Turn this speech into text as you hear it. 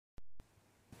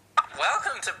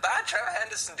Welcome to Bad Trevor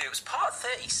Henderson Dupes, part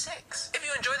 36. If you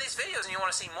enjoy these videos and you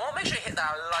want to see more, make sure you hit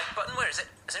that like button. Where is it?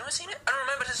 Has anyone seen it? And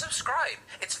remember to subscribe.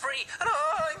 It's free. And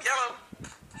I'm yellow.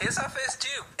 Here's our first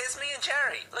dupe. It's me and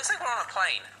Jerry. Looks like we're on a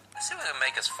plane. Let's see if we can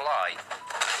make us fly.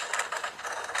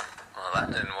 Well, that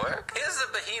didn't work. Here's the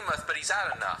behemoth, but he's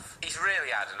had enough. He's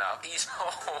really had enough. He's...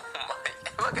 Oh, my...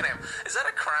 Look at him. Is that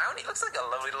a crown? He looks like a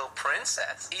lovely little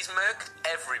princess. He's murked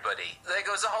everybody. There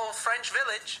goes the whole French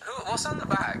village. What's on the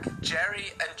back?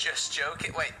 Jerry and Just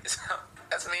Joking. Wait,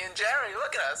 that's me and Jerry.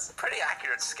 Look at us. Pretty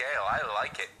accurate scale. I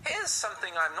like it. Here's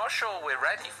something I'm not sure we're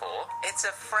ready for. It's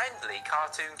a friendly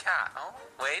cartoon cat. Oh,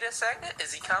 wait a second.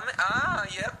 Is he coming? Ah,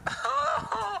 yep.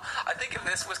 I think if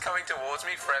this was coming towards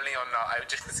me, friendly or not, I would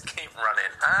just keep running.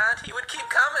 And he would keep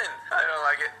coming. I don't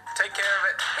like it. Take care of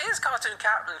it. Here's cartoon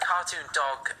cat and cartoon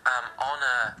dog on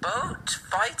a boat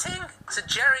fighting. So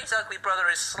Jerry's ugly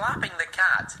brother is slapping the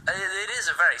cat. It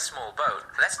is a very small boat.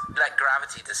 Let's let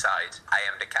gravity decide. I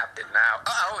am the captain now.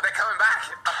 Uh-oh, they're coming back.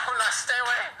 Oh, no, stay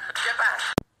away. Get back.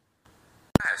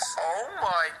 Oh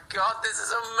my god, this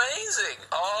is amazing.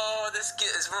 Oh, this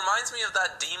reminds me of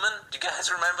that demon. Do you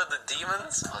guys remember the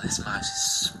demons? Oh, this mouse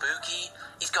is spooky.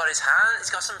 He's got his hand,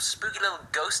 he's got some spooky little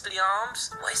ghostly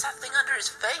arms. What is that thing under his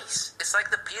face? It's like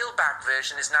the peeled back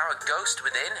version is now a ghost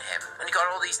within him. And he got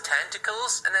all these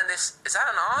tentacles, and then this, is that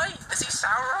an eye? Is he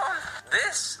Sauron?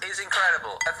 This is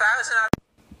incredible. 1,000 out.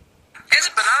 Here's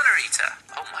a banana eater.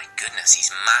 Oh my goodness, he's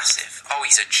massive. Oh,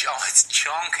 it's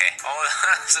chonky. Oh,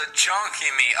 that's a chonky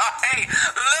meat. Oh, hey,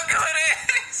 look who it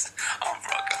is. Oh,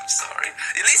 Brock, I'm sorry.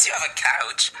 At least you have a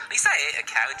couch. At least I ate a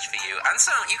couch for you. And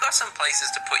so, you got some places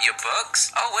to put your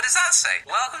books. Oh, what does that say?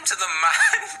 Welcome to the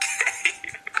man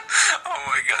cave. Oh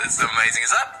my god, this is amazing.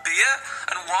 Is that beer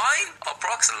and wine? Oh,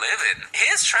 Brock's living.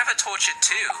 Here's Trevor tortured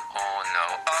too. Oh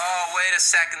no. Oh, wait a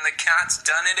second. The cat's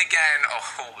done it again.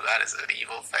 Oh, that is an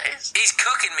evil face. He's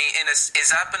cooking me in is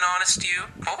that banana stew?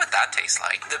 What would that taste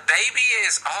like? The baby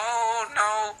is, oh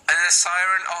no. And the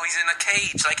siren, oh, he's in a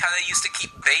cage. Like how they used to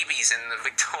keep babies in the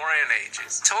Victorian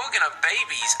ages. Talking of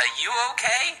babies, are you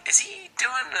okay? Is he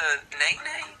doing a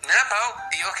nay-nay? Nepo,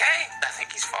 are you okay? I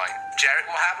think he's fine. Jerry,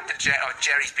 what happened to Jerry? Oh,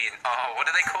 Jerry's being, oh, what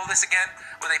do they call this again?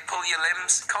 Where they pull your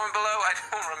limbs? Comment below, I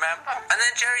don't remember. And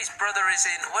then Jerry's brother is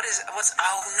in,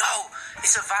 oh no,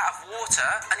 it's a vat of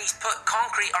water and he's put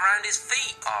concrete around his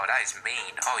feet. Oh, that is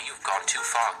mean. Oh, you've gone too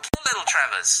far. Little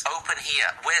Trevor's open here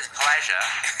with pleasure.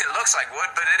 It looks like wood,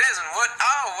 but it isn't wood.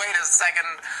 Oh, wait a second.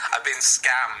 I've been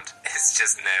scammed. It's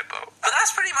just Nepo. But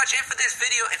that's pretty much it for this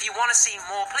video. If you want to see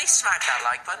more, please smack that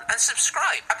like button and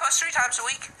subscribe. I post 3 times a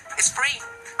week. It's free.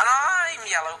 And I'm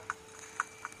yellow.